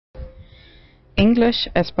English,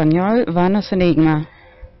 Español, VanosEnigmA.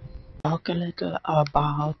 Talk a little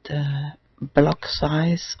about the block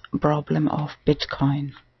size problem of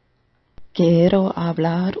Bitcoin. Quiero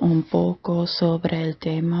hablar un poco sobre el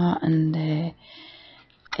tema de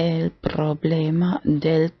el problema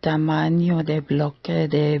del tamaño de bloque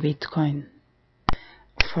de Bitcoin.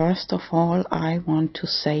 First of all, I want to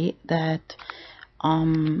say that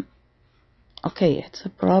okay, it's a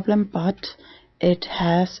problem, but it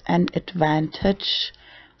has an advantage.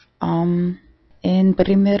 En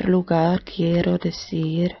primer lugar, quiero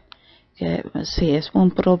decir que sí es un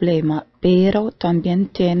problema, pero también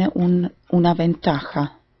tiene una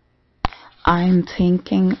ventaja. I'm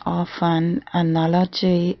thinking of an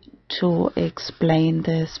analogy to explain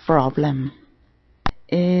this problem.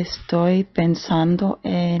 Estoy pensando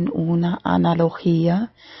en una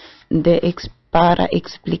analogía para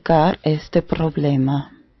explicar este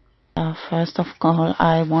problema. First of all,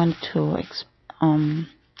 I want to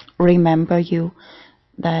remember you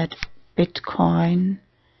that Bitcoin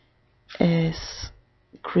is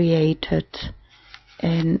created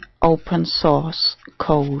in open source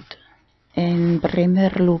code. En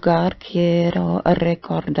primer lugar, quiero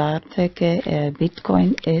recordarte que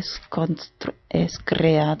Bitcoin es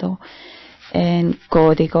creado en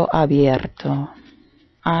código abierto.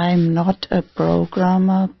 I'm not a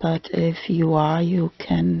programmer, but if you are, you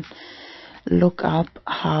can look up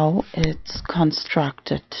how it's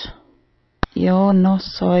constructed. Yo no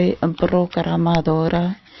soy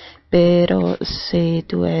programadora, pero si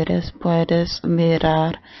tú eres, puedes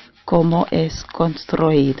mirar cómo es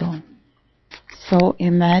construido. So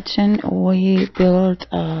imagine we build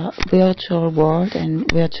a virtual world in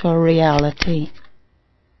virtual reality.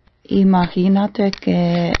 Imagínate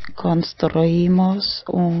que construimos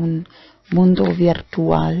un mundo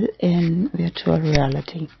virtual in virtual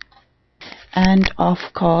reality. And of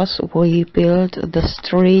course we build the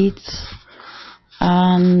streets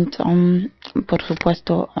and por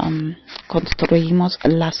supuesto construimos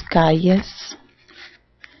las calles.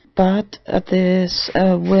 But this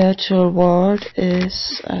virtual world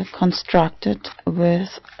is constructed with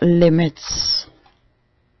limits.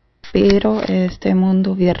 Pero este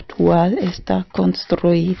mundo virtual está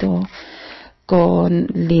construido con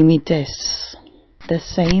límites. The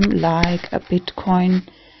same like a Bitcoin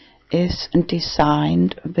is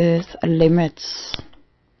designed with limits.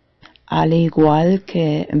 Al igual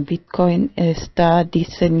que Bitcoin está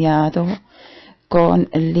diseñado con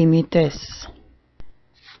límites.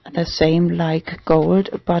 The same like gold,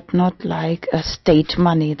 but not like a state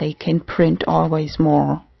money. They can print always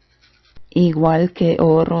more. Igual que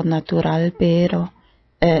oro natural, pero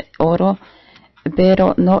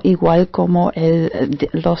no igual como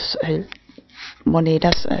los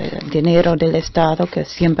monedas, dinero del Estado que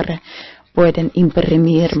siempre pueden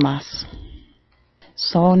imprimir más.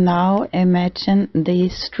 So now imagine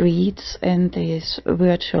these streets in this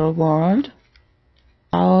virtual world.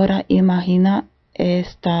 Ahora imagina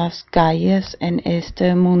estas calles en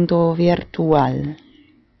este mundo virtual.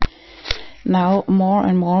 Now more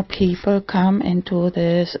and more people come into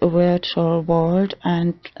this virtual world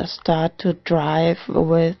and start to drive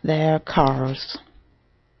with their cars.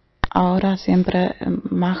 Ahora siempre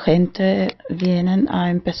más gente vienen a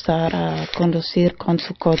empezar a conducir con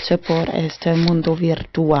su coche por este mundo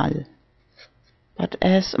virtual. But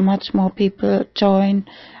as much more people join,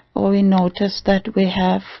 we notice that we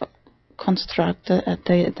have constructed,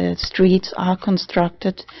 the streets are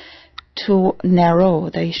constructed too narrow.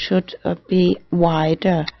 They should be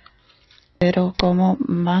wider. Pero como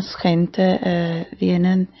más gente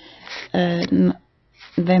vienen,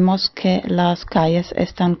 vemos que las calles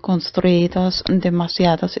están construidas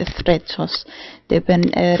demasiado estrechos.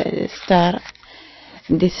 Deben estar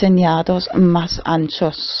diseñados más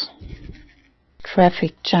anchos.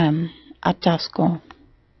 Traffic jam, atasco.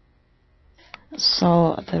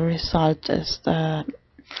 So the result is that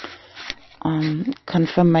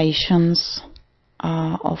confirmations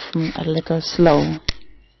are often a little slow.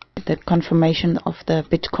 The confirmation of the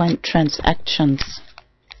Bitcoin transactions.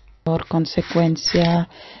 Por consecuencia,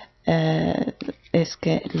 es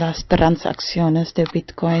que las transacciones de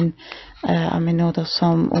Bitcoin a menudo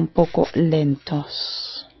son un poco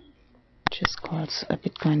lentos. Which is called a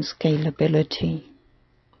Bitcoin scalability,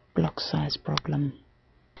 block size problem.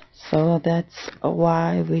 So that's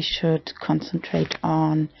why we should concentrate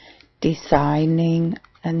on designing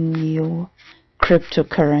a new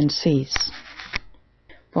cryptocurrencies.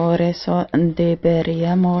 Por eso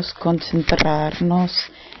deberíamos concentrarnos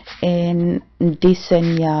en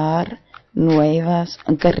diseñar nuevas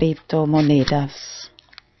criptomonedas.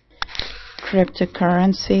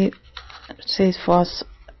 Cryptocurrency was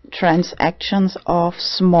transactions of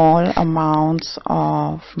small amounts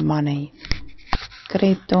of money.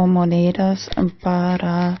 Criptomonedas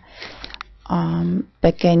para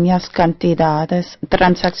pequeñas cantidades,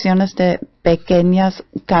 transacciones de pequeñas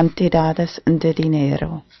cantidades de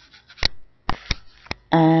dinero.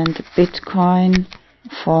 And Bitcoin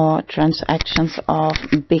for transactions of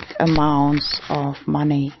big amounts of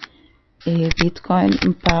money. Y Bitcoin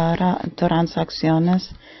para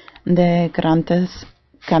transacciones de grandes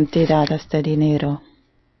cantidades de dinero.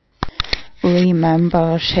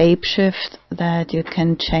 Remember shapeshift, that you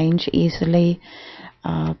can change easily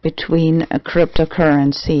between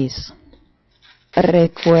cryptocurrencies.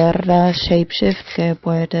 Recuerda shapeshift, que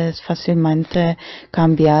puedes fácilmente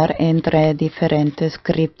cambiar entre diferentes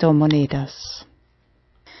criptomonedas.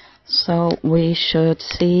 So we should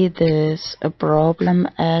see this problem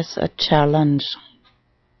as a challenge.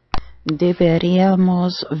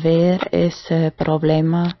 Deberíamos ver ese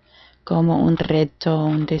problema como un reto,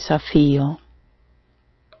 un desafío.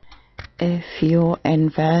 If you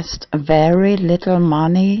invest very little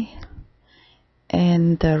money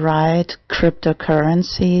in the right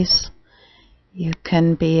cryptocurrencies, you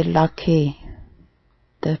can be lucky.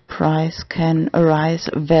 The price can rise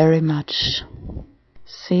very much.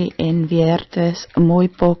 Si inviertes muy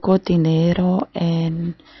poco dinero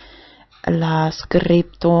en las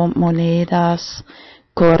criptomonedas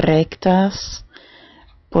correctas,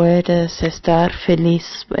 puedes estar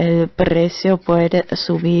feliz. El precio puede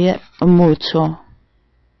subir mucho.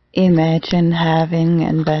 Imagine having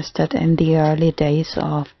invested in the early days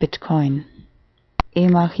of Bitcoin.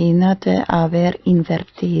 Imagínate haber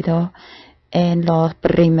invertido en los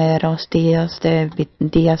primeros días de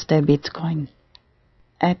Bitcoin.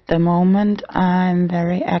 At the moment, I'm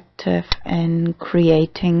very active in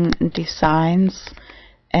creating designs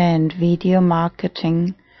and video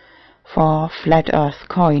marketing for Flat Earth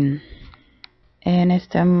Coin. En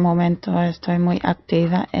este momento estoy muy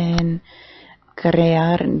activa en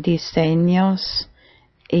crear diseños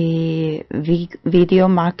y video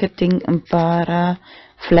marketing para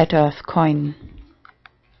Flat Earth Coin.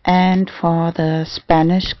 And for the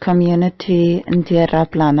Spanish community, Tierra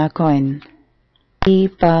Plana Coin. Y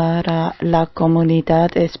para la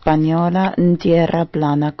comunidad española, Tierra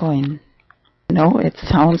Plana Coin. No, it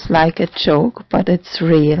sounds like a joke, but it's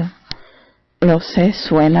real. Lo sé,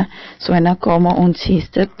 suena como un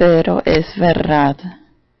chiste, pero es verdad.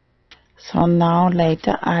 So now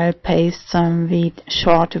later I'll paste some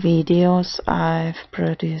short videos I've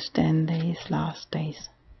produced in these last days.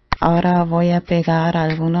 Ahora voy a pegar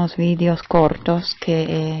algunos vídeos cortos que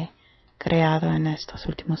he creado en estos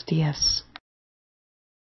últimos días.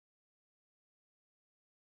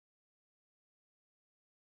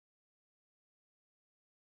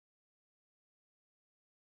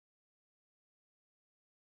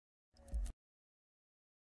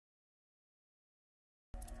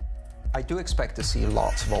 I do expect to see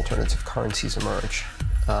lots of alternative currencies emerge.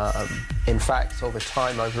 In fact, over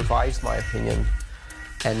time, I've revised my opinion,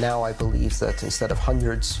 and now I believe that instead of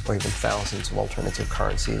hundreds or even thousands of alternative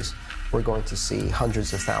currencies, we're going to see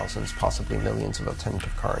hundreds of thousands, possibly millions of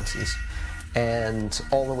alternative currencies, and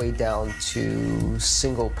all the way down to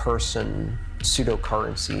single-person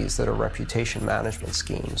pseudo-currencies that are reputation management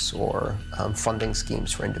schemes or funding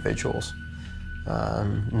schemes for individuals.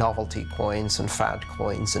 Novelty coins and fad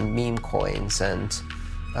coins and meme coins and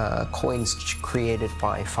coins created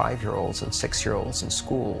by 5-year-olds and 6-year-olds in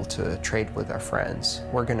school to trade with their friends.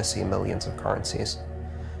 We're going to see millions of currencies.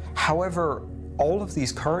 However, all of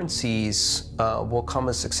these currencies will come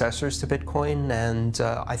as successors to Bitcoin, and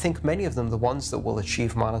I think many of them, the ones that will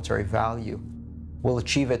achieve monetary value, will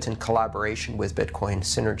achieve it in collaboration with Bitcoin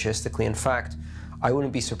synergistically. In fact, I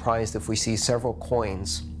wouldn't be surprised if we see several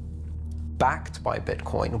coins backed by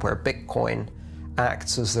Bitcoin, where Bitcoin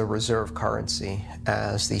acts as the reserve currency,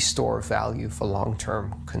 as the store of value for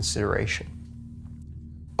long-term consideration.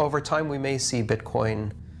 Over time, we may see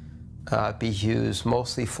Bitcoin be used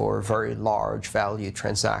mostly for very large value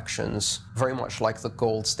transactions, very much like the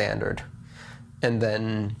gold standard. And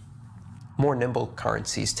then more nimble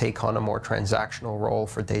currencies take on a more transactional role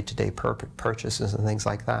for day-to-day purchases and things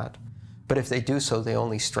like that. But if they do so, they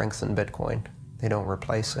only strengthen Bitcoin. They don't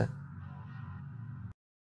replace it.